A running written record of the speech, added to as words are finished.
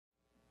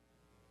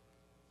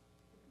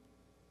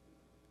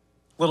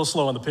Little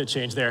slow on the pitch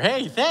change there.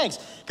 Hey, thanks.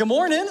 Good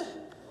morning.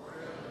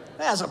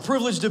 It's a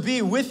privilege to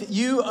be with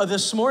you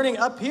this morning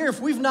up here. If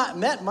we've not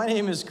met, my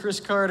name is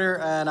Chris Carter,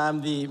 and I'm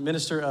the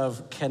Minister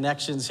of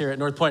Connections here at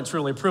Northpointe. It's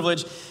really a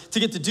privilege to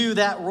get to do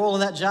that role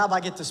and that job.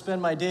 I get to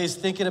spend my days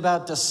thinking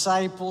about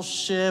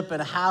discipleship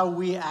and how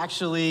we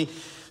actually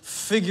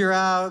figure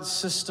out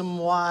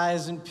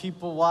system-wise and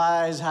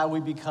people-wise how we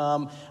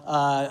become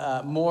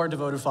more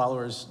devoted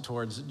followers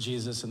towards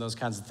Jesus and those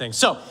kinds of things.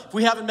 So, if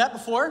we haven't met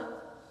before,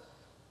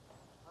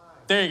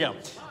 there you go.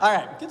 All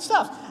right, good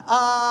stuff.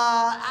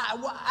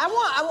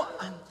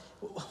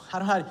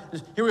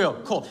 Here we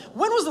go, cool.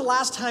 When was the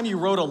last time you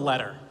wrote a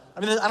letter? I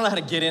mean, I don't know how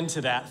to get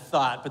into that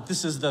thought, but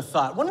this is the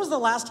thought. When was the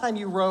last time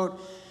you wrote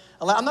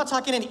a letter? I'm not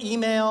talking an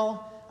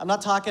email. I'm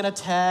not talking a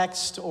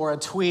text or a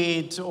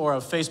tweet or a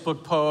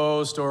Facebook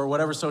post or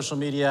whatever social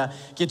media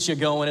gets you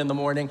going in the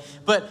morning,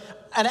 but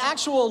an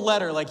actual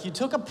letter, like you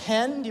took a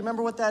pen, do you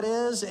remember what that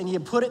is? And you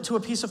put it to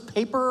a piece of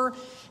paper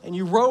and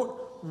you wrote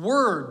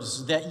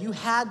words that you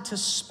had to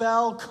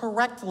spell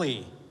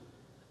correctly.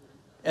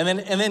 And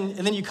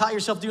then you caught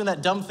yourself doing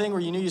that dumb thing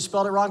where you knew you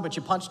spelled it wrong, but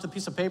you punched a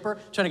piece of paper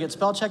trying to get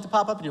spell check to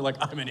pop up, and you're like,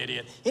 I'm an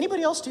idiot.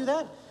 Anybody else do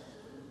that?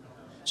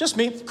 Just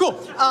me. Cool.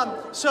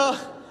 So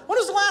when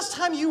was the last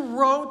time you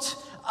wrote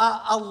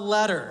a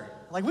letter?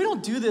 Like, we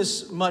don't do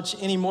this much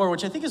anymore,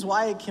 which I think is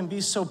why it can be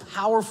so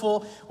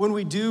powerful when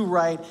we do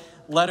write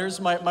letters.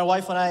 My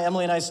wife and I,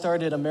 Emily and I,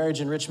 started a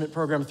marriage enrichment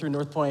program through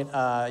Northpointe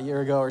a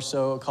year ago or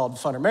so called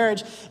Funner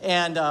Marriage.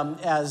 And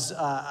as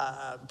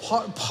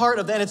part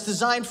of that, it's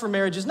designed for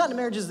marriages, not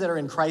marriages that are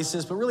in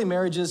crisis, but really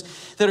marriages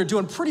that are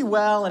doing pretty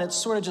well. And it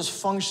sort of just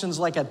functions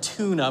like a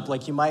tune-up,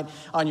 like you might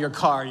on your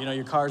car. You know,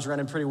 your car's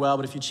running pretty well,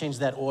 but if you change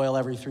that oil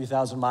every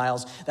 3,000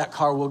 miles, that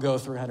car will go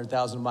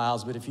 300,000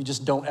 miles. But if you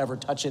just don't ever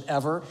touch it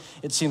ever,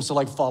 it seems to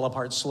like fall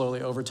apart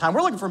slowly over time.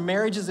 We're looking for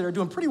marriages that are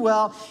doing pretty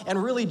well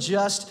and really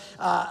just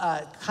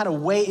kind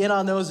of weigh in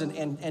on those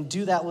and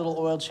do that little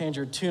oil change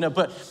or tune-up.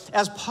 But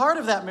as part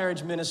of that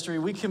marriage ministry,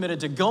 we committed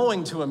to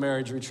going to a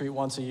marriage retreat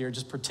once a year,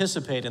 just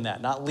participate in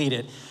that, not lead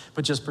it,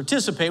 but just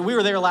participate. We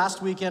were there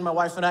last weekend, my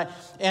wife and I,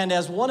 and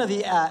as one of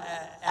the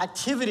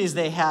activities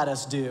they had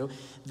us do,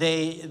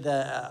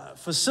 the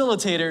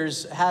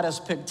facilitators had us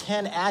pick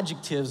 10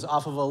 adjectives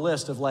off of a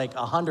list of like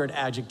 100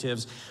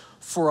 adjectives.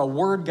 For a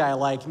word guy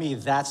like me,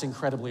 that's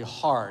incredibly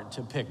hard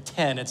to pick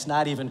 10. It's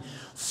not even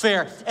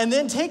fair. And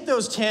then take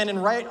those 10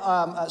 and write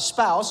a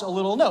spouse a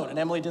little note. And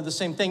Emily did the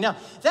same thing. Now,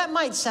 that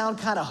might sound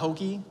kind of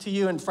hokey to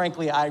you. And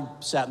frankly, I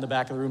sat in the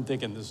back of the room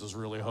thinking this is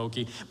really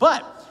hokey.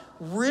 But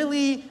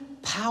really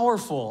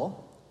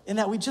powerful in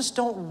that we just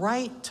don't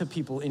write to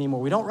people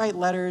anymore. We don't write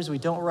letters. We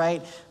don't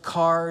write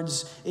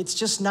cards. It's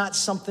just not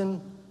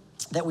something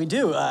that we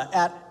do.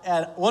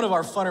 At one of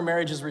our Funner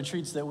Marriages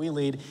retreats that we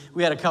lead,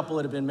 we had a couple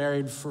that have been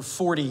married for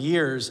 40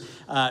 years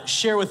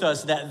share with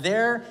us that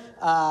their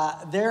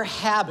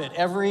habit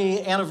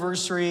every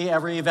anniversary,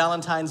 every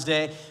Valentine's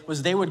Day,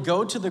 was they would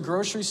go to the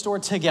grocery store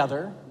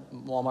together,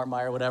 Walmart,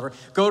 Meijer, whatever,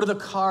 go to the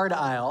card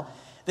aisle.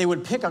 They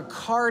would pick a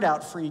card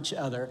out for each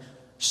other,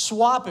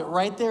 swap it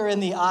right there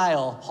in the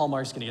aisle.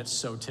 Hallmark's gonna get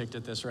so ticked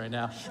at this right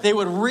now. They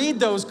would read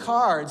those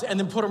cards and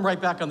then put them right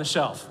back on the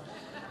shelf.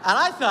 And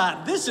I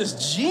thought, this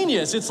is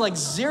genius. It's like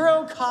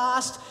zero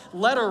cost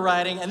letter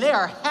writing, and they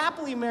are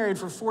happily married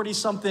for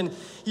 40-something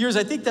years.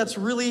 I think that's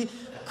really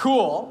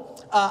cool.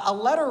 A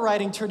letter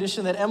writing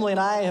tradition that Emily and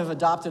I have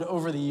adopted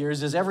over the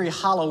years is every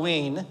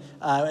Halloween.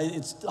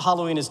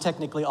 Halloween is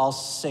technically All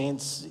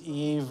Saints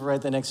Eve,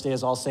 right? The next day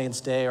is All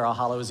Saints Day, or All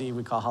Hallows Eve.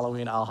 We call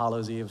Halloween All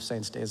Hallows Eve.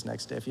 Saints Day is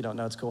next day. If you don't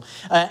know, it's cool.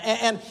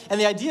 And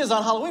the idea is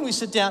on Halloween, we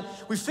sit down,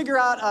 we figure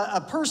out a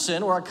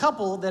person or a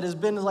couple that has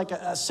been like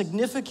a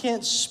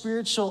significant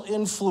spiritual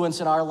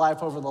influence in our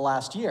life over the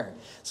last year.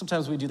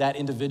 Sometimes we do that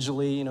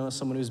individually, you know,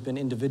 someone who's been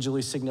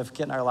individually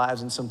significant in our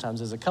lives, and sometimes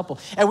as a couple.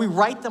 And we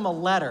write them a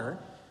letter,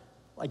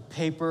 like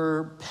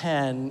paper,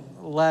 pen,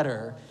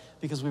 letter,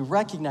 because we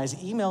recognize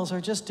emails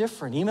are just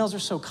different. Emails are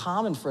so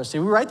common for us.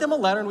 So we write them a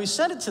letter and we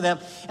send it to them.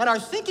 And our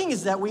thinking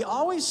is that we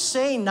always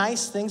say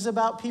nice things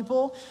about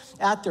people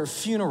at their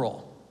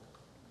funeral,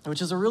 which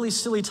is a really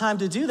silly time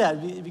to do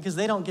that because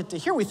they don't get to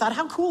hear. We thought,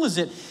 how cool is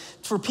it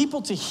for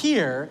people to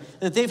hear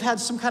that they've had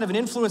some kind of an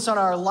influence on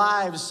our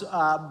lives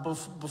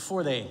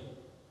before they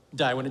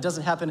die, when it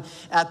doesn't happen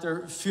at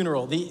their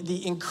funeral.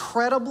 The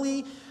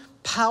incredibly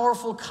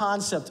powerful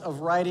concept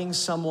of writing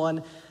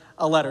someone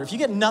a letter. If you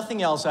get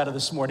nothing else out of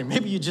this morning,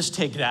 maybe you just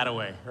take that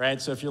away,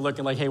 right? So if you're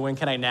looking like, hey, when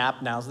can I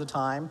nap? Now's the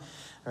time,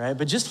 all right?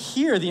 But just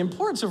hear the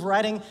importance of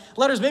writing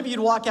letters. Maybe you'd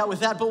walk out with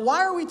that. But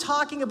why are we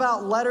talking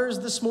about letters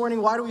this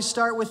morning? Why do we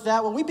start with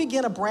that? Well, we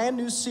begin a brand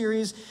new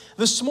series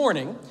this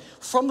morning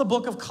from the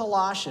book of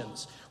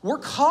Colossians. We're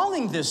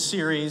calling this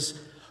series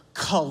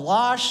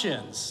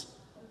Colossians.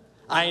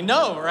 I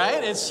know,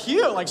 right? It's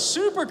huge, like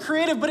super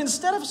creative, but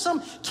instead of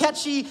some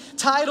catchy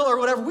title or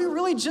whatever, we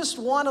really just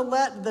want to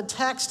let the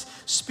text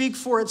speak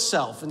for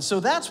itself. And so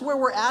that's where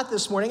we're at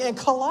this morning. And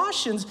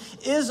Colossians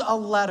is a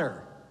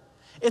letter.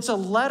 It's a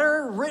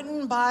letter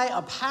written by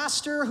a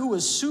pastor who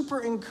was super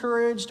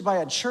encouraged by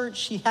a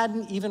church he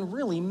hadn't even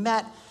really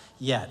met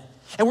yet.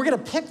 And we're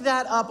going to pick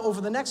that up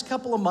over the next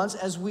couple of months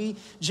as we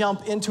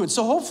jump into it.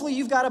 So hopefully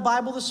you've got a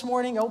Bible this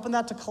morning. Open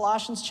that to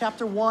Colossians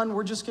chapter 1.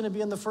 We're just going to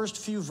be in the first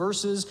few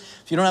verses.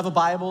 If you don't have a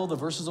Bible, the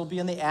verses will be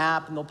in the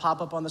app and they'll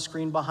pop up on the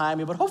screen behind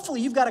me. But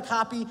hopefully you've got a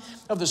copy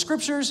of the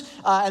scriptures,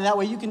 and that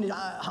way you can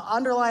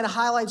underline,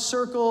 highlight,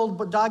 circle,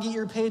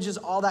 dog-eat-your pages,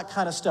 all that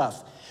kind of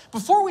stuff.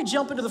 Before we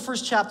jump into the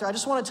first chapter, I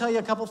just want to tell you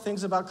a couple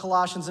things about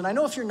Colossians. And I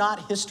know if you're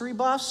not history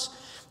buffs,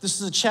 this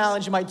is a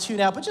challenge, you might tune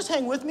out, but just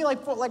hang with me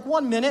like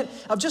 1 minute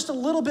of just a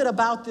little bit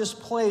about this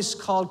place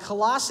called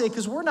Colossae,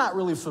 because we're not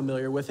really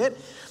familiar with it.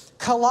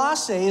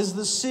 Colossae is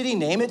the city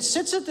name. It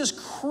sits at this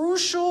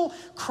crucial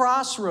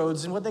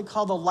crossroads in what they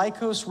call the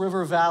Lycos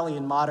River Valley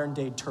in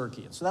modern-day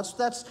Turkey. And so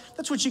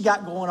that's what you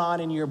got going on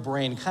in your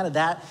brain, kind of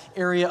that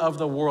area of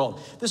the world.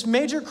 This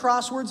major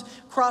crossroads,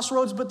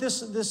 but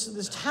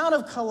this town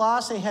of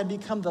Colossae had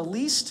become the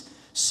least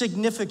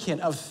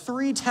significant of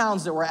 3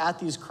 towns that were at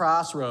these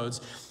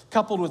crossroads,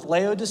 coupled with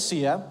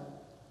Laodicea.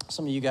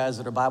 Some of you guys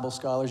that are Bible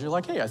scholars, you're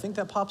like, hey, I think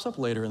that pops up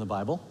later in the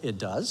Bible. It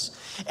does.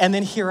 And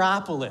then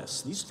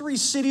Hierapolis. These 3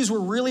 cities were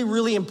really,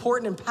 really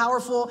important and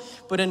powerful.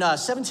 But in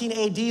 17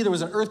 AD, there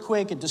was an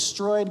earthquake. It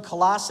destroyed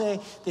Colossae.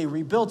 They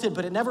rebuilt it,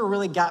 but it never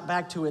really got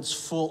back to its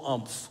full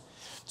oomph.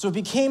 So it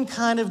became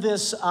kind of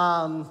this,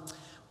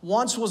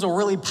 once was a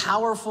really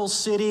powerful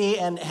city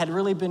and had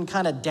really been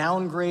kind of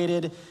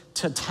downgraded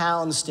to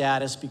town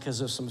status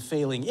because of some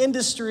failing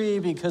industry,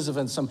 because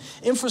of some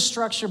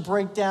infrastructure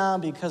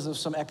breakdown, because of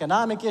some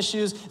economic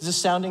issues. Is this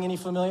sounding any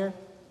familiar?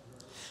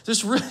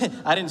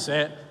 I didn't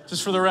say it.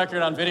 Just for the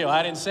record on video,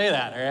 I didn't say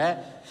that, all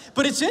right?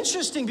 But it's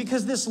interesting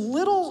because this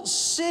little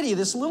city,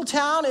 this little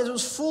town, it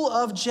was full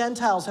of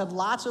Gentiles, had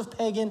lots of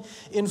pagan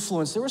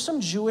influence. There were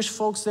some Jewish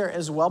folks there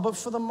as well, but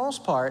for the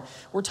most part,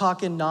 we're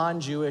talking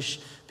non-Jewish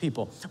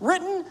people.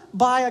 Written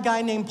by a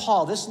guy named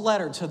Paul. This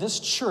letter to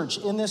this church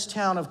in this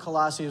town of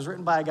Colossae was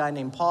written by a guy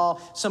named Paul.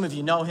 Some of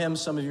you know him.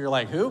 Some of you are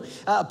like, who?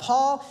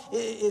 Paul,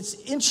 it's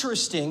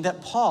interesting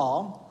that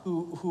Paul,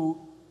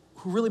 who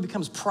really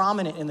becomes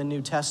prominent in the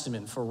New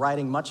Testament for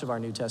writing much of our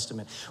New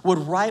Testament, would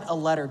write a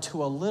letter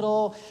to a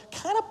little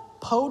kind of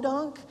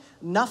podunk,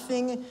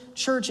 nothing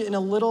church in a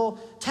little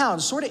town.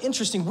 Sort of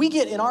interesting. We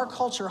get in our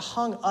culture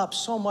hung up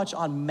so much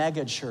on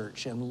mega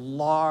church and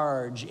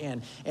large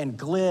and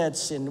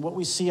glitz and what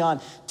we see on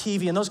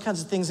TV and those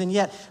kinds of things. And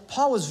yet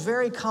Paul was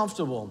very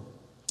comfortable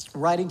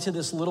writing to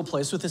this little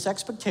place with this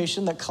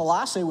expectation that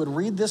Colossae would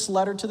read this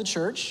letter to the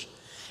church,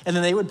 and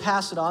then they would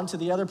pass it on to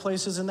the other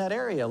places in that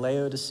area,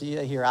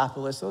 Laodicea,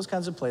 Hierapolis, those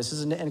kinds of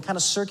places, and kind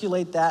of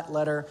circulate that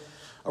letter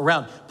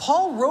around.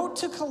 Paul wrote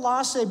to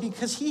Colossae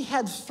because he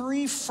had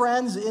 3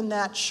 friends in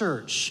that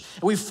church.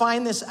 And we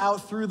find this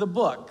out through the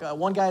book.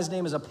 One guy's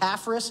name is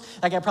Epaphras.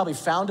 That guy probably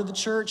founded the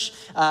church.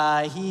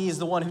 He's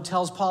the one who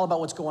tells Paul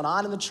about what's going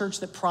on in the church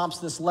that prompts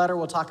this letter.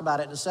 We'll talk about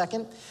it in a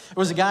second. There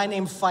was a guy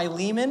named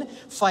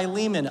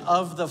Philemon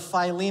of the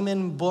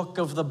Philemon book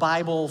of the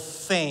Bible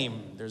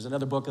fame. There's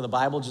another book of the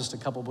Bible just a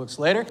couple books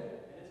later.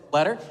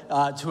 Letter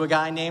to a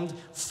guy named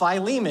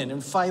Philemon.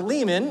 And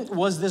Philemon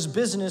was this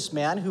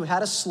businessman who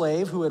had a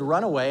slave who had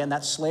run away, and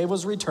that slave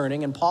was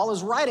returning. And Paul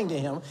is writing to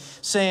him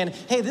saying,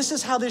 hey, this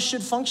is how this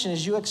should function,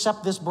 is you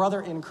accept this brother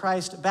in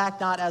Christ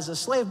back not as a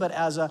slave, but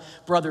as a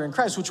brother in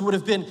Christ, which would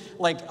have been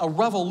like a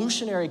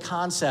revolutionary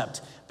concept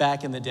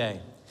back in the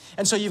day.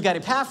 And so you've got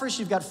Epaphras,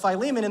 you've got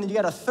Philemon, and then you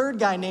got a third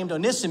guy named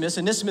Onesimus.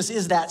 Onesimus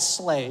is that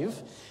slave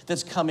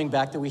that's coming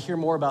back that we hear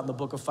more about in the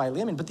book of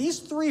Philemon. But these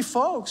 3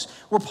 folks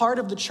were part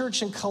of the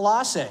church in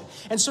Colossae.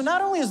 And so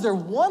not only is there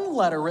one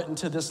letter written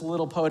to this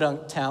little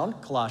podunk town,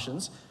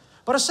 Colossians,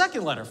 but a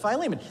second letter,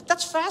 Philemon.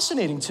 That's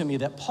fascinating to me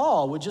that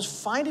Paul would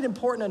just find it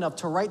important enough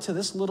to write to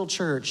this little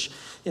church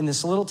in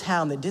this little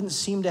town that didn't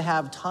seem to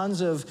have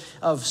tons of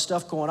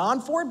stuff going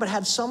on for it, but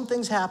had some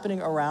things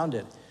happening around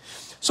it.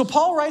 So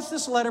Paul writes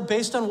this letter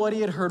based on what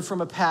he had heard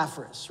from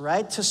Epaphras,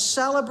 right? To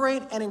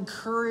celebrate and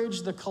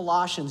encourage the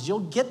Colossians.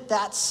 You'll get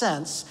that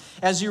sense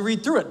as you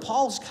read through it.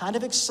 Paul's kind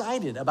of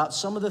excited about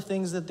some of the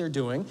things that they're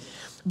doing,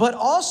 but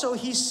also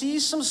he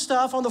sees some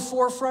stuff on the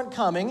forefront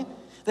coming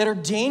that are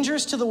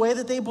dangerous to the way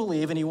that they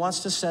believe, and he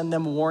wants to send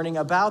them warning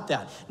about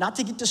that. Not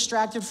to get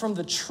distracted from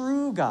the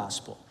true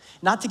gospel,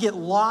 not to get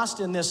lost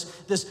in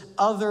this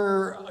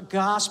other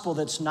gospel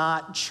that's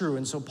not true.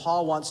 And so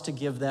Paul wants to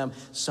give them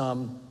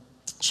some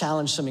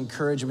challenge, some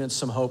encouragement,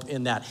 some hope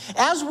in that.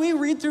 As we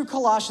read through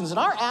Colossians, and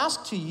our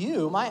ask to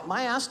you,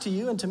 my ask to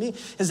you and to me,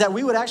 is that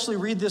we would actually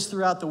read this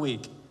throughout the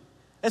week.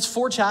 It's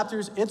 4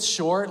 chapters. It's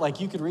short. Like,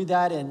 you could read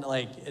that in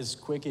like as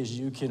quick as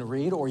you can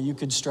read, or you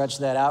could stretch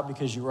that out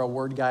because you're a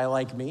word guy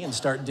like me and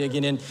start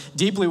digging in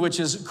deeply, which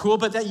is cool.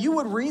 But that you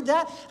would read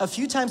that a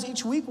few times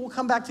each week. We'll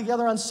come back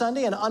together on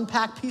Sunday and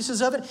unpack pieces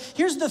of it.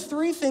 Here's the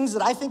 3 things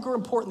that I think are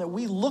important that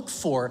we look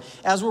for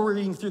as we're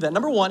reading through that.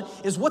 Number 1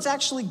 is what's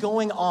actually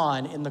going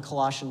on in the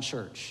Colossian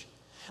church.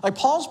 Like,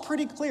 Paul's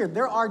pretty clear.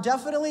 There are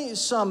definitely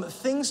some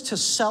things to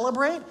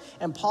celebrate,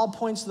 and Paul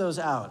points those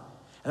out.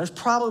 And there's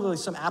probably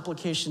some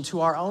application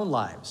to our own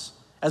lives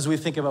as we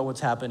think about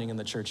what's happening in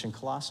the church in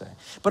Colossae.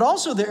 But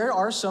also there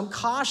are some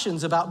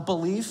cautions about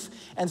belief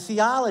and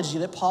theology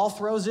that Paul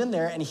throws in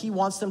there, and he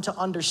wants them to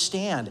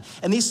understand.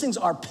 And these things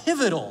are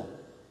pivotal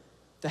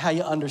to how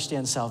you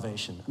understand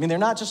salvation. I mean, they're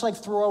not just like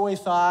throwaway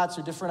thoughts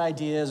or different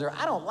ideas or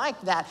I don't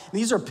like that.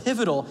 These are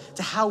pivotal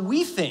to how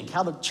we think,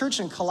 how the church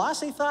in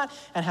Colossae thought,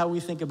 and how we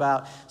think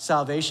about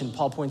salvation.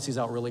 Paul points these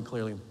out really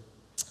clearly.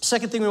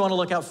 Second thing we want to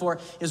look out for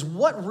is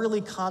what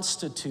really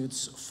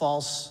constitutes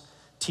false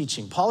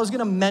teaching. Paul is going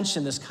to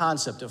mention this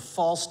concept of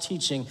false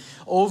teaching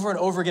over and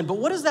over again, but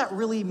what does that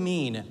really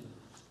mean?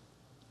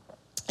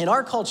 In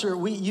our culture,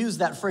 we use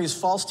that phrase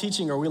false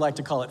teaching, or we like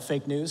to call it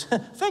fake news.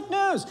 Fake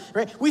news,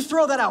 right? We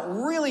throw that out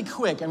really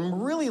quick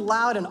and really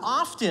loud, and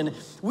often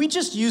we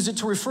just use it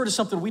to refer to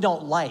something we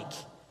don't like.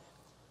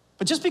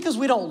 But just because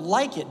we don't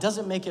like it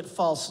doesn't make it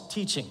false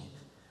teaching.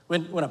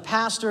 When a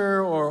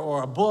pastor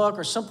or a book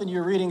or something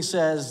you're reading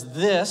says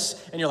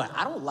this, and you're like,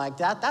 I don't like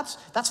that,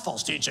 that's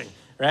false teaching,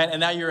 right?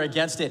 And now you're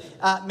against it.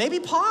 Maybe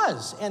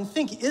pause and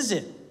think, is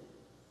it?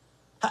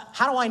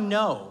 How do I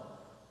know?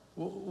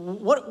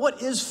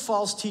 What is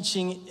false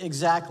teaching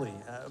exactly?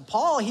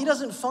 Paul, he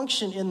doesn't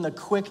function in the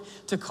quick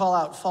to call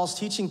out false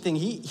teaching thing.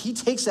 He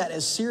takes that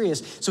as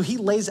serious. So he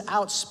lays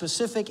out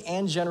specific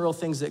and general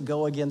things that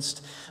go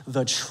against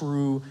the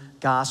true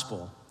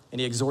gospel. And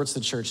he exhorts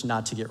the church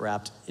not to get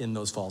wrapped in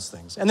those false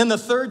things. And then the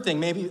third thing,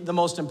 maybe the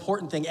most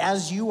important thing,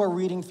 as you are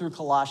reading through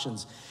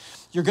Colossians,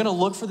 you're going to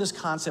look for this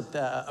concept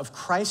of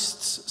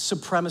Christ's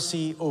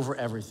supremacy over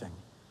everything.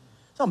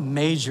 It's a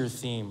major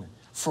theme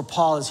for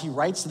Paul as he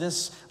writes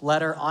this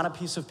letter on a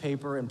piece of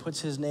paper and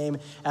puts his name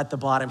at the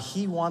bottom.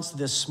 He wants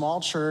this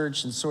small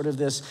church and sort of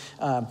this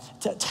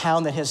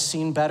town that has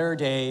seen better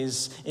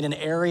days in an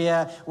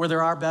area where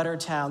there are better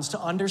towns to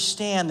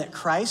understand that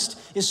Christ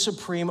is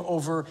supreme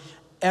over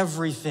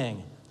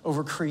everything,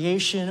 over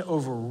creation,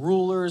 over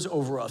rulers,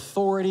 over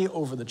authority,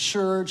 over the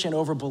church, and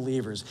over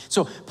believers.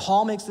 So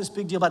Paul makes this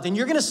big deal about that. And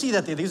you're going to see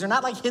that these are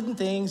not like hidden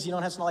things. You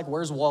don't have to know like,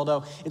 where's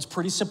Waldo? It's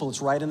pretty simple.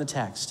 It's right in the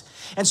text.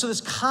 And so this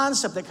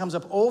concept that comes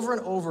up over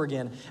and over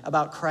again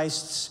about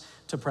Christ's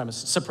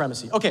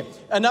supremacy. Okay,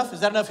 enough. Is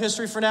that enough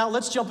history for now?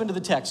 Let's jump into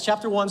the text.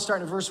 Chapter 1,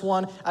 starting at verse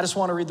 1. I just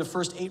want to read the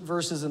first 8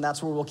 verses, and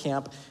that's where we'll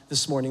camp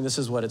this morning. This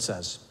is what it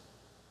says.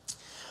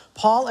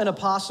 Paul, an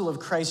apostle of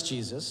Christ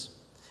Jesus,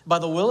 by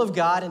the will of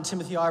God, and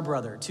Timothy our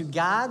brother, to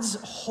God's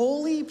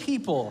holy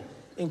people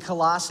in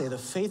Colossae, the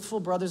faithful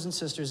brothers and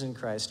sisters in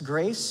Christ,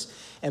 grace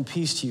and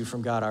peace to you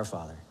from God our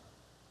Father.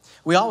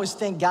 We always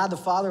thank God the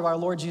Father of our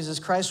Lord Jesus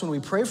Christ when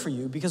we pray for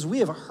you, because we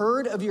have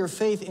heard of your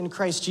faith in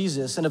Christ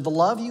Jesus and of the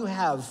love you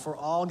have for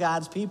all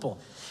God's people,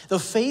 the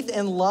faith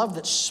and love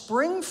that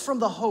spring from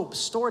the hope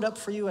stored up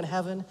for you in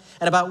heaven,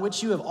 and about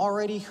which you have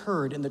already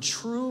heard in the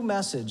true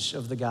message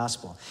of the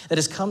gospel that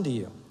has come to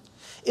you.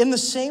 In the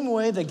same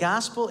way, the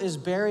gospel is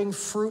bearing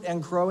fruit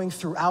and growing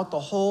throughout the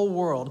whole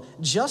world,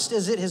 just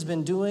as it has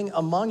been doing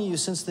among you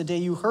since the day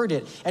you heard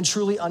it and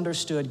truly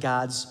understood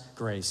God's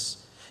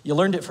grace. You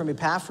learned it from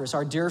Epaphras,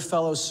 our dear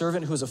fellow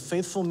servant, who is a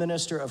faithful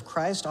minister of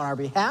Christ on our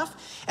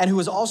behalf, and who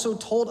has also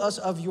told us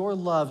of your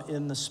love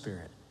in the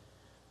Spirit.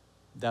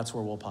 That's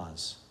where we'll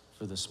pause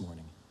for this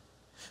morning.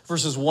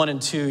 Verses 1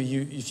 and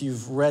 2, if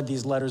you've read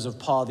these letters of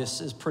Paul,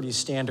 this is pretty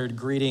standard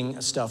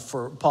greeting stuff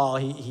for Paul.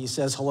 He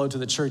says hello to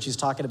the church. He's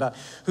talking about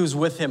who's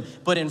with him.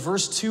 But in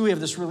verse 2, we have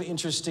this really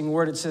interesting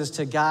word. It says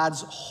to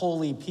God's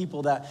holy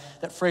people.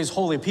 That phrase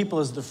holy people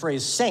is the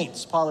phrase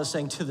saints. Paul is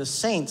saying to the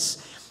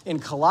saints in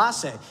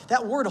Colossae.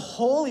 That word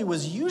holy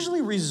was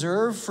usually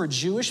reserved for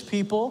Jewish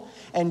people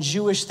and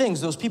Jewish things.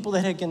 Those people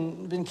that had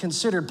been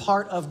considered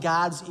part of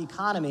God's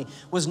economy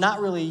was not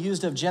really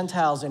used of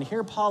Gentiles. And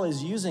here Paul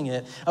is using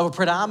it of a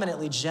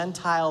predominantly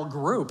Gentile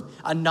group,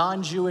 a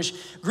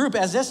non-Jewish group,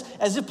 as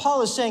if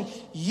Paul is saying,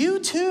 you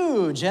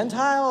too,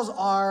 Gentiles,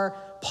 are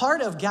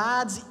part of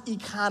God's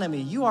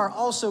economy. You are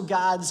also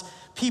God's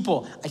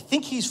people. I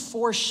think he's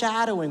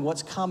foreshadowing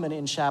what's coming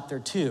in chapter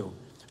 2.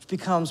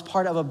 Becomes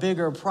part of a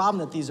bigger problem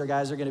that these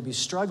guys are going to be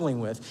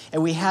struggling with.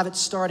 And we have it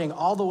starting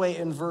all the way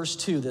in verse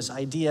 2, this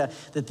idea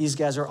that these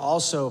guys are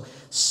also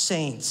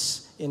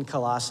saints in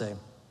Colossae.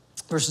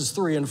 Verses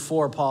 3 and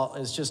 4, Paul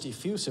is just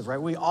effusive,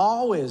 right? We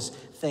always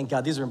thank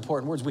God. These are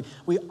important words.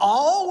 We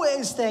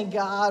always thank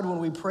God when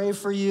we pray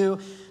for you.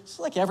 It's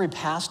like every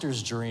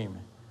pastor's dream,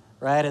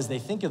 right? As they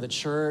think of the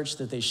church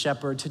that they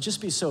shepherd, to just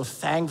be so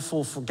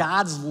thankful for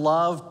God's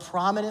love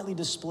prominently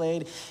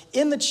displayed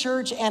in the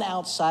church and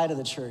outside of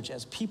the church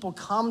as people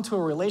come to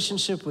a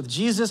relationship with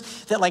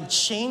Jesus that like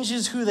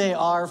changes who they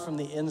are from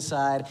the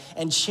inside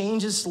and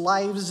changes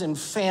lives and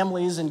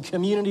families and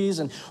communities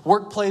and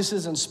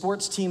workplaces and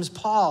sports teams.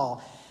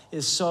 Paul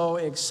is so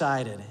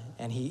excited,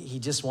 and he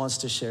just wants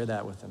to share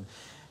that with them.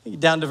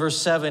 Down to verse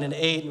 7 and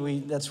 8,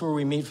 and that's where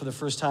we meet for the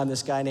first time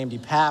this guy named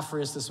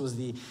Epaphras. This was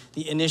the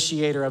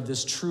initiator of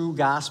this true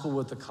gospel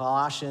with the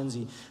Colossians.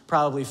 He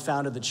probably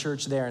founded the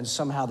church there, and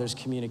somehow there's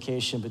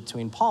communication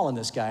between Paul and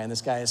this guy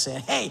is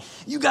saying, hey,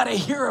 you got to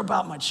hear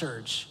about my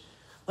church.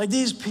 Like,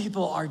 these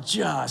people are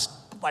just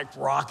like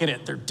rocking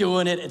it. They're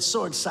doing it. It's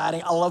so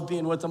exciting. I love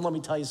being with them. Let me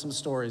tell you some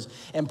stories.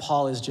 And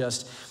Paul is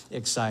just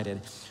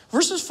excited.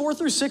 Verses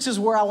 4-6 is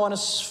where I want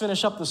to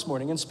finish up this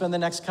morning and spend the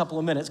next couple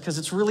of minutes because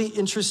it's really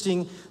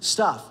interesting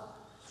stuff.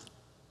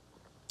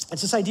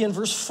 It's this idea in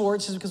verse 4.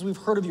 It says, because we've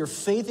heard of your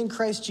faith in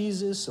Christ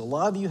Jesus, the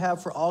love you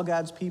have for all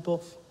God's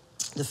people,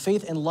 the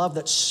faith and love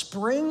that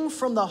spring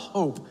from the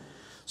hope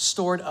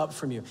stored up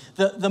from you.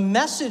 The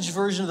Message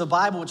version of the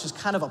Bible, which is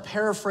kind of a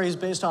paraphrase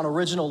based on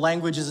original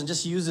languages and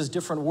just uses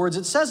different words,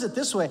 it says it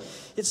this way.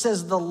 It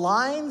says, the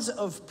lines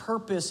of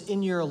purpose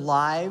in your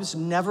lives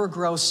never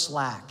grow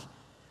slack,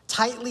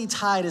 tightly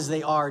tied as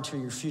they are to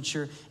your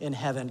future in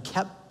heaven,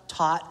 kept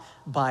taut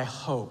by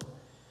hope.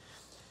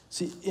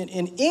 See, in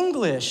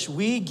English,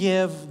 we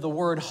give the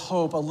word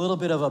hope a little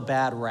bit of a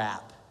bad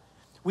rap.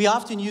 We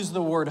often use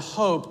the word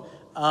hope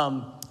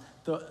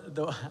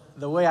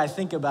the way I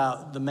think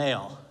about the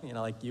mail,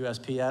 like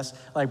USPS.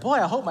 Like, boy,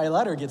 I hope my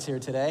letter gets here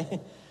today.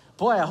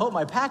 Boy, I hope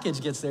my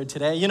package gets there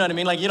today. You know what I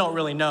mean? Like, you don't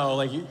really know.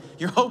 Like,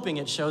 you're hoping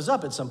it shows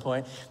up at some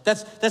point.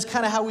 That's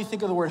kind of how we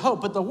think of the word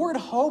hope. But the word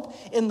hope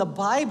in the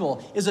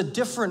Bible is a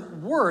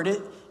different word.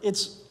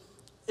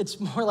 It's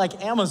more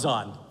like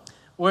Amazon,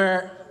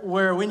 where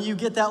when you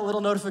get that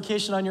little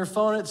notification on your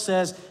phone, it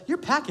says, your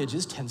package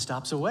is 10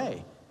 stops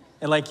away.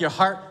 And like your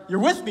heart, you're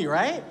with me,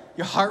 right?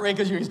 Your heart rate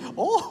goes,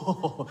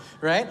 oh,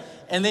 right?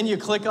 And then you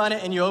click on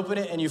it and you open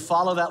it and you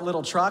follow that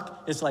little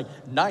truck. It's like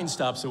 9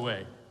 stops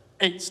away,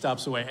 8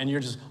 stops away. And you're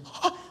just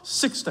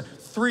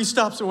 3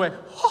 stops away,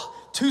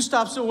 2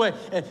 stops away.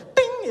 And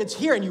bing, it's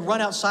here. And you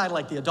run outside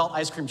like the adult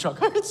ice cream truck.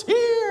 It's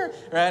here,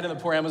 right? And the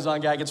poor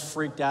Amazon guy gets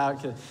freaked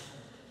out.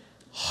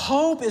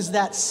 Hope is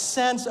that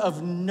sense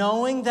of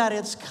knowing that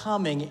it's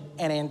coming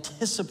and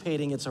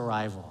anticipating its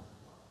arrival.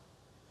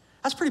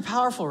 That's pretty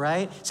powerful,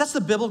 right? So that's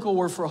the biblical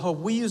word for hope.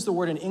 We use the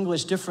word in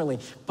English differently,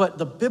 but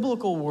the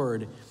biblical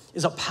word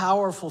is a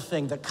powerful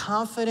thing, the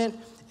confident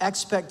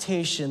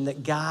expectation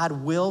that God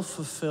will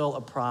fulfill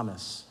a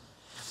promise.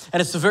 And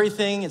it's the very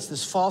thing, it's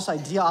this false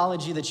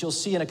ideology that you'll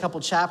see in a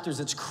couple chapters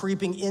that's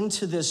creeping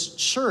into this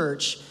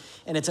church,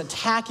 and it's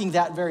attacking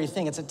that very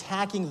thing. It's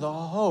attacking the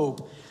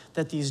hope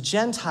that these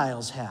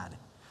Gentiles had.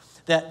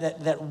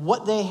 That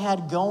what they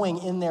had going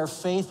in their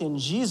faith in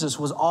Jesus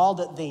was all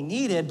that they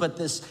needed, but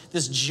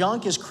this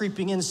junk is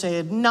creeping in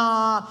saying,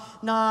 nah,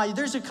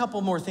 there's a couple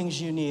more things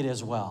you need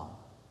as well.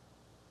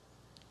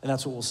 And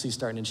that's what we'll see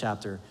starting in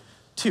chapter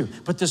 2.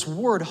 But this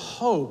word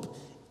hope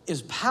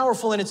is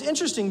powerful, and it's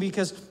interesting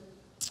because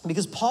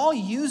Paul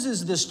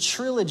uses this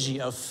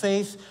trilogy of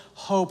faith,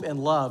 hope,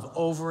 and love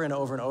over and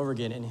over and over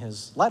again in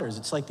his letters.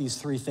 It's like these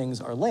 3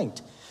 things are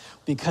linked,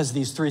 because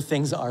these 3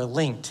 things are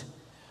linked.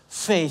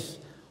 Faith,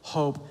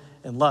 hope,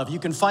 and love. You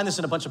can find this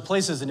in a bunch of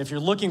places, and if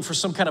you're looking for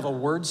some kind of a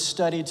word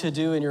study to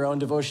do in your own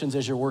devotions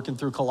as you're working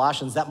through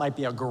Colossians, that might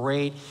be a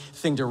great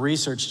thing to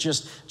research.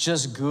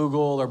 Just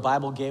Google or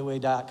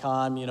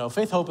BibleGateway.com,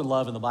 faith, hope, and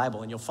love in the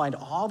Bible, and you'll find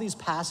all these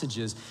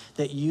passages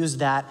that use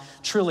that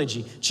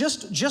trilogy.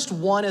 Just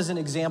one as an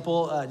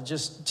example,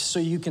 just so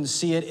you can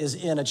see it, is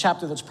in a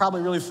chapter that's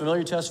probably really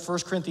familiar to us, 1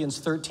 Corinthians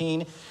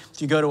 13. If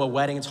you go to a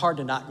wedding, it's hard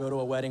to not go to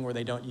a wedding where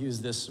they don't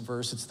use this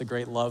verse. It's the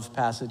great love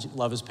passage.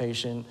 Love is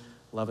patient.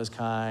 Love is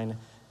kind,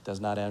 does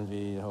not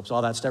envy, hopes,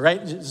 all that stuff, right?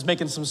 It's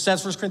making some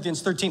sense, 1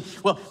 Corinthians 13.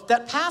 Well,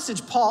 that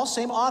passage, Paul,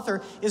 same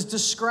author, is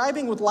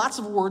describing with lots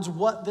of words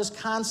what this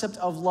concept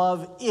of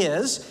love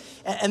is.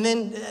 And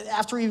then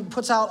after he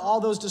puts out all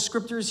those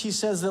descriptors, he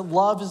says that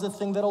love is the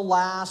thing that'll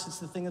last. It's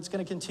the thing that's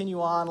going to continue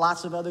on.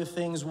 Lots of other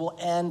things will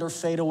end or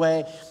fade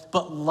away,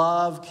 but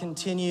love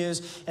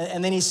continues.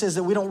 And then he says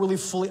that we don't really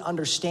fully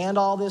understand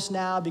all this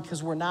now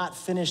because we're not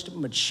finished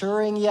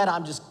maturing yet.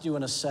 I'm just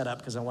doing a setup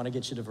because I want to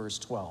get you to verse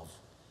 12.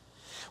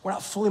 We're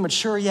not fully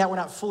mature yet. We're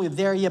not fully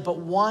there yet. But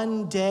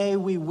one day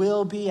we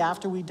will be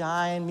after we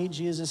die and meet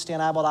Jesus,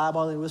 stand eyeball to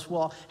eyeball, and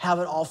we'll have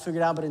it all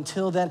figured out. But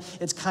until then,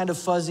 it's kind of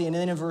fuzzy. And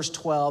then in verse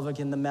 12,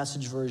 again, the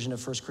Message version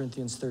of 1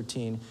 Corinthians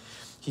 13,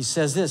 he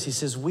says this. He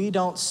says, we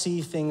don't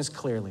see things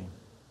clearly.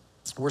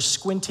 We're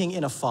squinting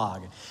in a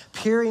fog,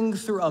 peering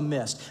through a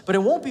mist. But it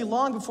won't be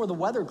long before the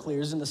weather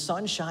clears and the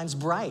sun shines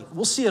bright.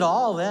 We'll see it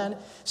all then.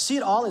 See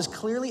it all as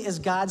clearly as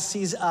God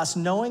sees us,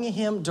 knowing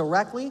him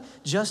directly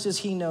just as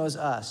he knows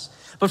us.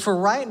 But for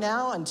right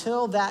now,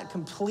 until that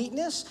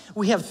completeness,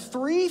 we have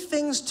 3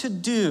 things to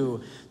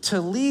do to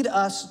lead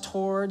us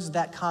towards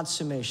that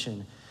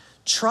consummation.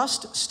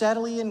 Trust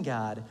steadily in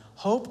God,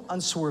 hope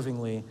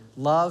unswervingly,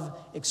 love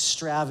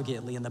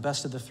extravagantly, and the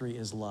best of the 3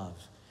 is love.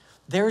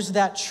 There's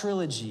that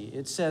trilogy.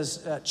 It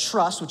says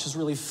trust, which is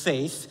really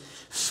faith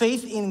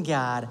in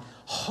God,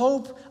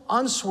 hope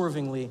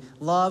unswervingly,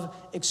 love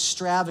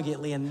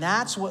extravagantly, and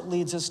that's what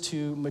leads us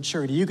to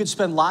maturity. You could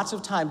spend lots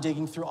of time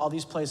digging through all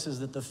these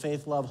places that the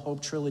faith, love,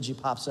 hope trilogy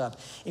pops up.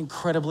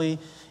 Incredibly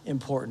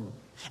important.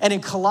 And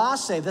in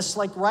Colossae, this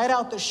like right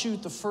out the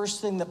chute, the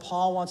first thing that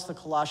Paul wants the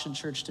Colossian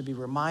church to be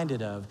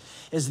reminded of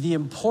is the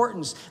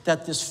importance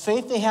that this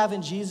faith they have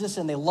in Jesus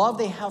and the love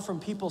they have from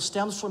people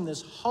stems from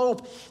this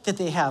hope that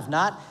they have,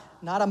 not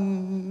not a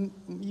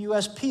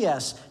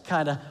USPS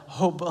kind of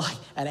hope, but like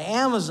an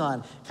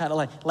Amazon kind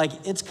of like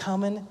it's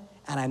coming,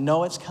 and I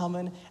know it's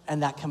coming,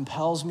 and that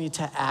compels me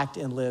to act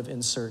and live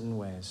in certain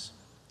ways.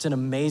 It's an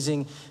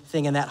amazing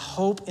thing, and that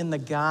hope in the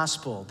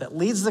gospel that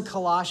leads the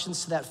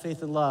Colossians to that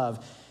faith and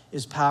love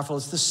is powerful.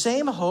 It's the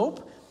same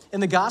hope in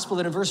the gospel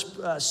that in verse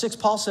 6,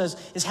 Paul says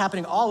is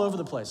happening all over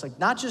the place. Like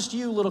not just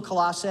you, little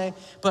Colossae,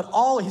 but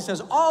he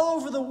says all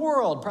over the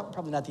world.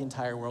 Probably not the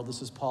entire world.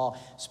 This is Paul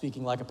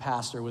speaking like a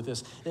pastor with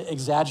this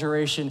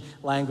exaggeration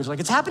language. Like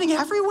it's happening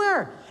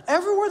everywhere.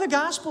 Everywhere the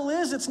gospel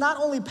is, it's not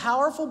only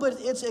powerful, but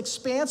it's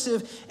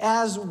expansive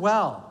as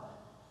well.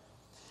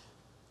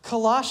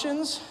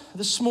 Colossians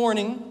this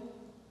morning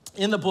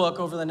in the book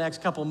over the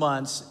next couple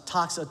months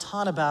talks a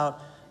ton about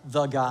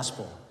the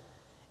gospel.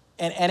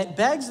 And it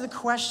begs the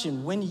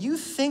question, when you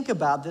think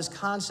about this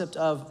concept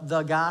of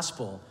the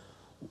gospel,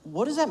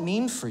 what does that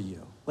mean for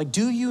you? Like,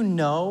 do you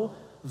know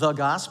the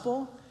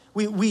gospel?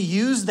 We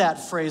use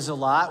that phrase a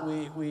lot.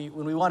 When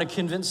we want to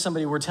convince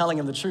somebody we're telling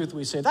them the truth,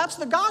 we say, that's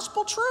the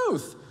gospel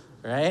truth,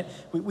 right?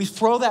 We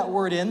throw that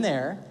word in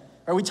there.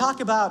 Or we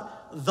talk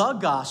about the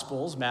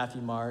gospels,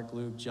 Matthew, Mark,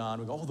 Luke, John.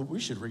 We go, we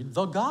should read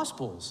the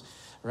gospels,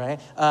 right?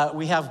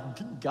 We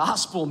have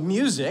gospel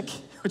music,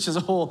 which is a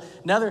whole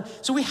nother.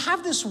 So we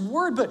have this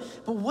word, but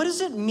what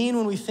does it mean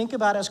when we think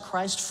about as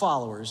Christ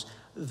followers,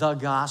 the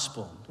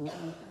gospel?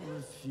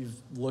 If you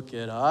look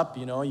it up,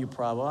 you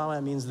probably,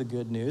 that means the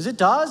good news. It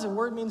does. The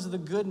word means the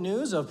good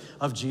news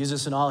of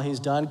Jesus and all he's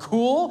done.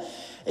 Cool.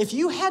 If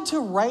you had to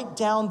write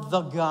down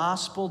the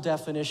gospel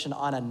definition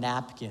on a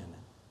napkin,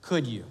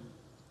 could you?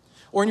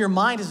 Or in your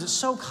mind, is it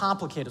so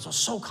complicated,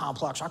 so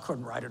complex, I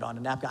couldn't write it on a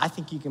napkin. I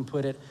think you can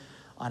put it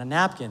on a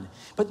napkin.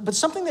 But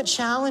something that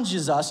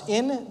challenges us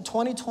in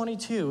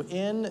 2022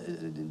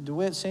 in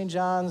DeWitt, St.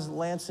 John's,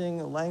 Lansing,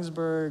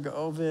 Langsburg,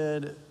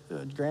 Ovid,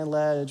 Grand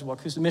Ledge,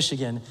 Waukegan,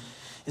 Michigan,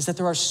 is that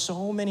there are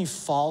so many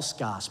false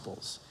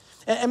gospels.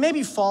 And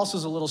maybe false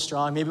is a little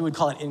strong. Maybe we'd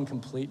call it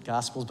incomplete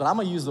gospels, but I'm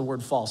going to use the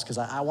word false because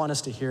I want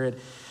us to hear it.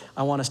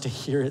 I want us to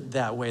hear it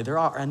that way. There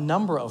are a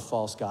number of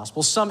false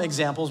gospels. Some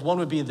examples, one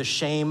would be the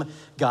shame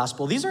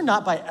gospel. These are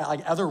not by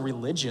other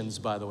religions,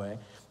 by the way.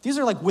 These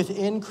are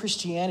within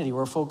Christianity,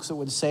 where folks that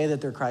would say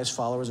that they're Christ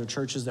followers, or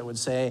churches that would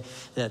say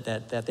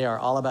that they are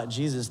all about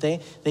Jesus,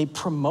 they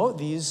promote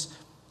these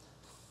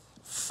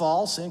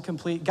false,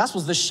 incomplete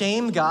gospels. The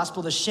shame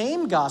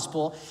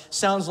gospel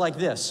sounds like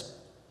this.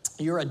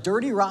 You're a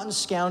dirty, rotten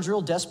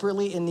scoundrel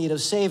desperately in need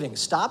of saving.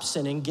 Stop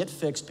sinning, get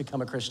fixed,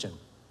 become a Christian.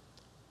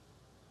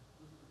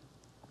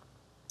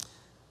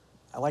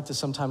 I like to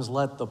sometimes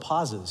let the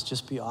pauses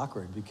just be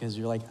awkward because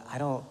you're like,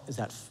 is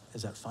that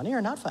funny or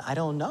not funny? I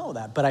don't know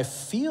that, but I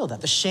feel that.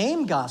 The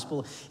shame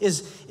gospel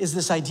is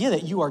this idea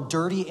that you are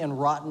dirty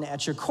and rotten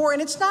at your core,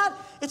 and it's not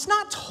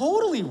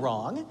totally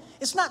wrong.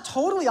 It's not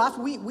totally off.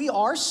 We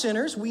are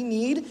sinners. We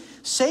need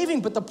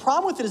saving, but the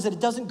problem with it is that it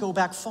doesn't go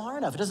back far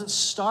enough. It doesn't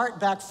start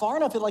back far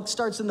enough. It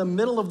starts in the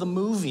middle of the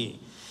movie,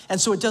 and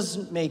so it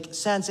doesn't make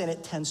sense, and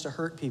it tends to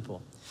hurt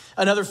people.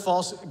 Another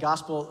false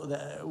gospel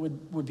that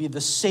would be the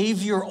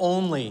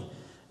Savior-only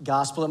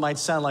gospel. It might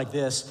sound like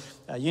this.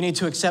 You need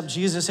to accept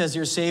Jesus as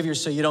your Savior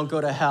so you don't go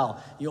to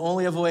hell. You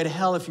only avoid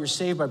hell if you're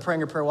saved by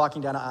praying a prayer,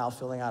 walking down an aisle,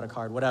 filling out a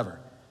card,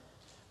 whatever.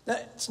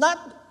 It's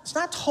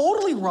not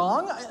totally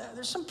wrong.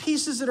 There's some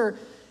pieces that are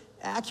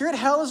accurate.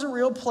 Hell is a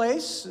real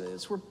place.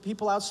 It's where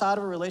people outside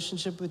of a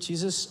relationship with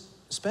Jesus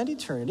spend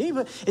eternity,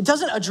 but it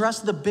doesn't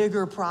address the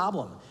bigger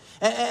problem.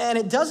 And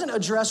it doesn't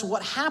address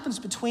what happens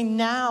between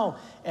now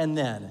and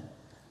then.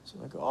 So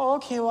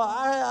okay, well,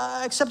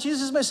 I accept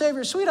Jesus as my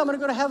Savior. Sweet, I'm going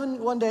to go to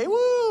heaven one day.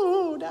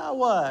 Woo, now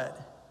what?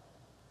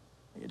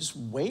 You just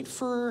wait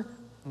for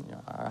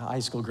our high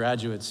school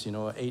graduates,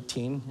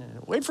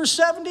 18. Wait for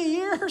 70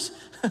 years?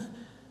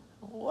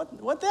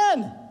 What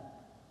then?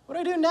 What do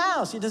I do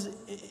now? See,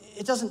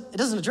 it doesn't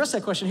address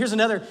that question. Here's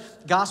another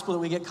gospel that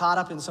we get caught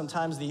up in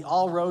sometimes, the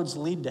all roads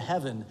lead to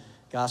heaven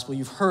gospel.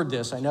 You've heard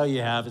this. I know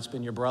you have. It's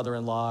been your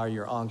brother-in-law or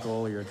your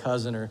uncle or your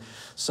cousin or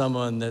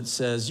someone that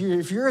says,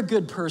 if you're a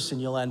good person,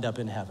 you'll end up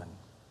in heaven.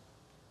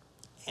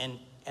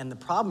 And the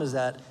problem is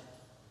that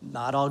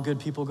not all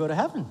good people go to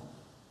heaven.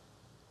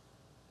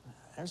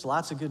 There's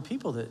lots of good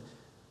people that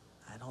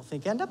I don't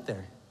think end up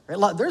there.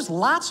 Right? There's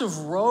lots of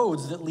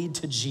roads that lead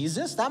to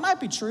Jesus. That might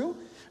be true.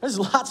 There's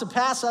lots of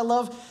paths. I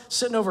love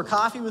sitting over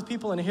coffee with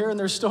people and hearing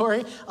their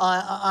story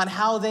on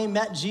how they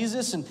met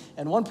Jesus. And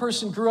one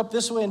person grew up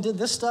this way and did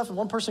this stuff, and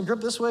one person grew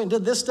up this way and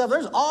did this stuff.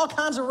 There's all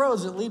kinds of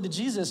roads that lead to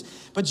Jesus.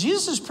 But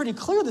Jesus is pretty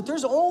clear that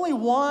there's only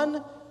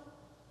one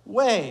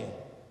way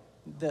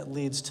that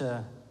leads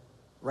to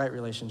right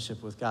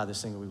relationship with God,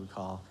 this thing that we would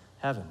call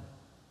heaven.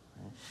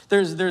 Right?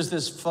 There's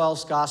this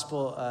false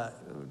gospel,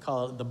 we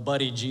call it the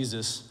buddy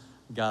Jesus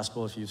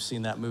gospel. If you've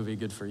seen that movie,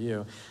 good for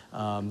you.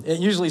 It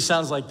usually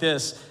sounds like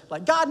this,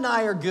 like God and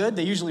I are good.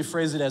 They usually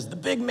phrase it as the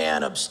big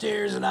man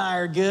upstairs and I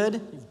are good.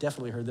 You've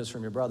definitely heard this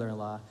from your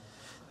brother-in-law.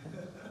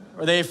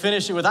 Or they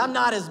finish it with, I'm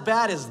not as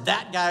bad as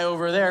that guy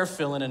over there,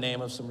 fill in a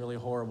name of some really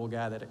horrible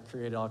guy that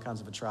created all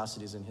kinds of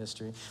atrocities in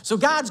history. So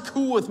God's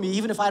cool with me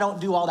even if I don't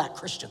do all that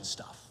Christian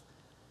stuff.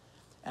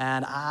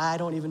 And I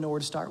don't even know where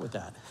to start with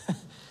that.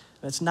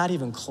 That's not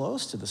even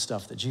close to the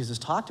stuff that Jesus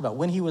talked about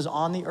when he was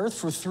on the earth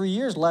for 3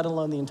 years, let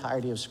alone the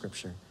entirety of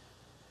Scripture.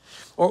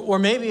 Or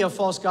maybe a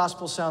false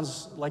gospel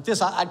sounds like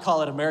this. I'd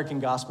call it American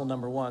gospel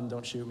number 1.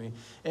 Don't shoot me.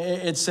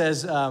 It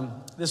says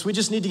this: we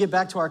just need to get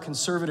back to our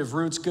conservative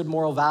roots, good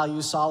moral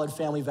values, solid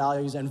family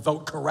values, and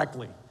vote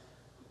correctly.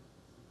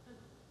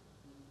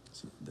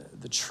 See,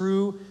 the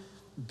true,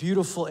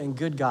 beautiful, and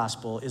good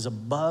gospel is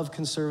above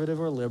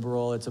conservative or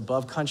liberal. It's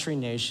above country,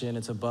 nation.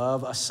 It's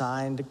above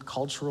assigned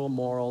cultural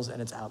morals,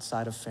 and it's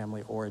outside of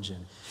family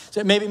origin.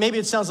 So maybe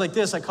it sounds like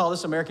this. I call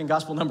this American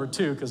gospel number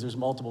 2 because there's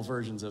multiple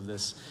versions of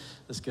this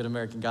good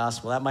American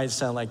gospel. That might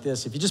sound like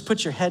this: if you just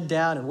put your head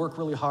down and work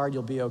really hard,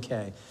 you'll be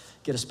okay.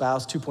 Get a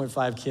spouse,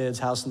 2.5 kids,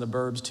 house in the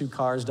burbs, 2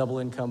 cars, double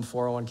income,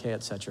 401k,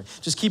 etc.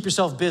 Just keep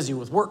yourself busy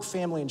with work,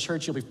 family, and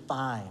church, you'll be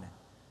fine.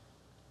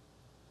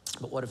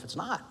 But what if it's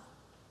not?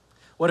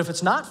 What if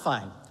it's not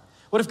fine?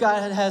 What if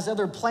God has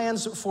other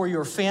plans for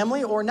your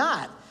family or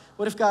not?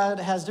 What if God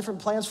has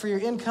different plans for your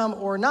income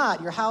or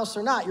not, your house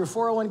or not, your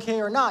 401k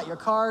or not, your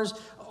cars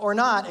or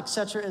not,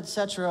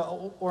 etc.,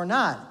 or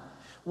not?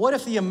 What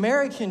if the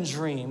American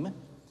dream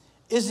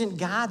isn't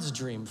God's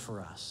dream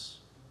for us?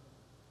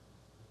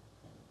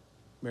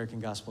 American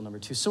gospel number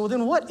 2. So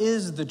then what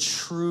is the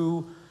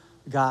true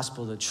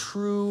gospel, the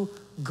true,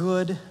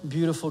 good,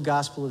 beautiful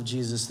gospel of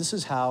Jesus? This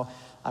is how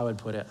I would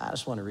put it. I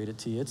just want to read it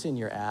to you. It's in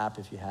your app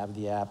if you have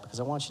the app, because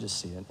I want you to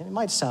see it. And it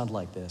might sound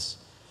like this.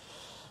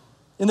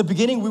 In the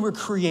beginning, we were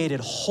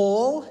created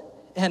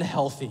whole and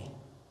healthy.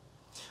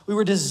 We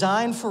were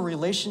designed for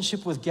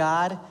relationship with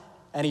God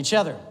and each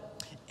other.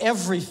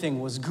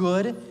 Everything was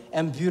good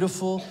and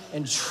beautiful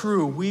and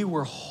true. We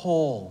were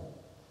whole.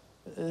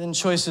 And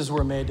choices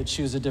were made to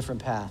choose a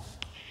different path.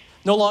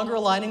 No longer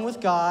aligning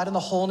with God and the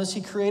wholeness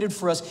he created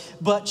for us,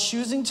 but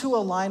choosing to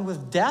align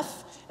with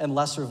death and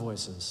lesser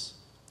voices.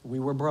 We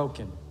were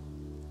broken,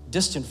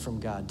 distant from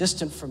God,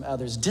 distant from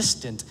others,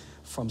 distant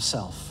from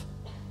self.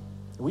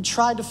 We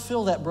tried to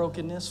fill that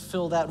brokenness,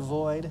 fill that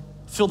void,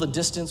 fill the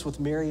distance with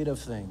myriad of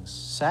things: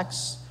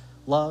 sex,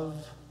 love,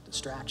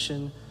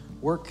 distraction,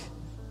 work,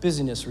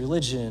 busyness,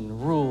 religion,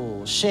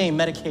 rule, shame,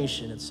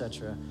 medication,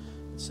 etc.,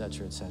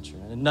 etc., etc.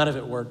 And none of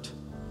it worked.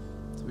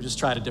 So we just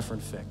tried a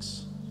different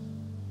fix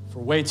for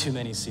way too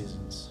many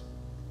seasons.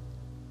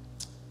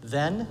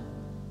 Then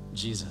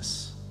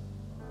Jesus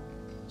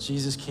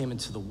came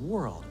into the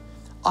world,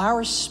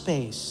 our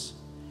space,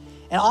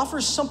 and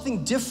offers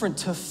something different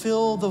to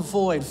fill the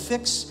void,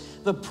 fix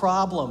the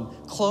problem,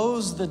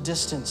 close the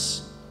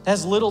distance. It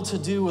has little to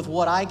do with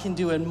what I can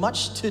do and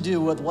much to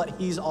do with what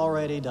he's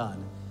already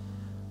done.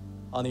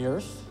 On the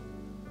earth,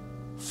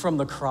 from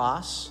the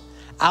cross,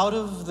 out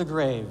of the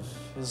grave,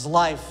 his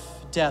life,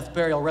 death,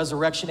 burial,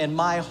 resurrection, and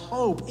my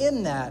hope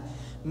in that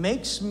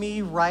makes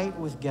me right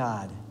with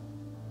God.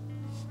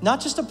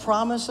 Not just a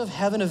promise of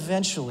heaven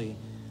eventually,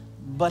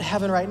 but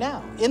heaven right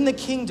now, in the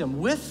kingdom,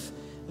 with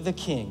the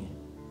King,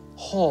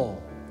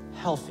 whole,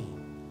 healthy,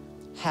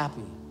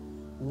 happy,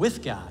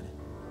 with God,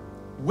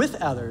 with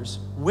others,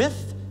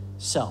 with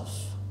self.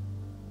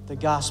 The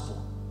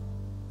gospel,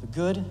 the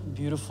good,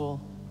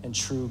 beautiful, and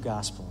true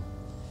gospel.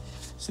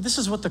 See, this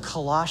is what the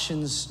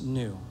Colossians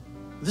knew.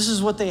 This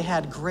is what they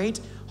had great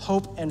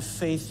hope and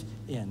faith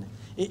in.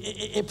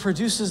 It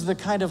produces the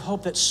kind of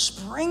hope that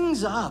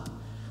springs up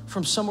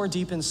from somewhere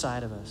deep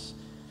inside of us.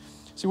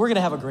 See, we're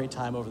gonna have a great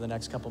time over the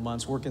next couple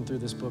months working through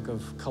this book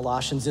of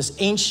Colossians, this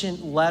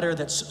ancient letter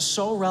that's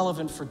so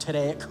relevant for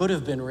today, it could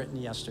have been written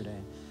yesterday.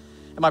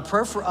 And my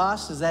prayer for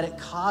us is that it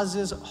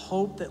causes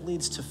hope that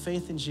leads to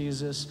faith in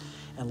Jesus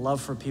and love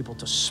for people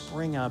to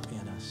spring up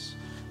in us.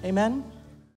 Amen?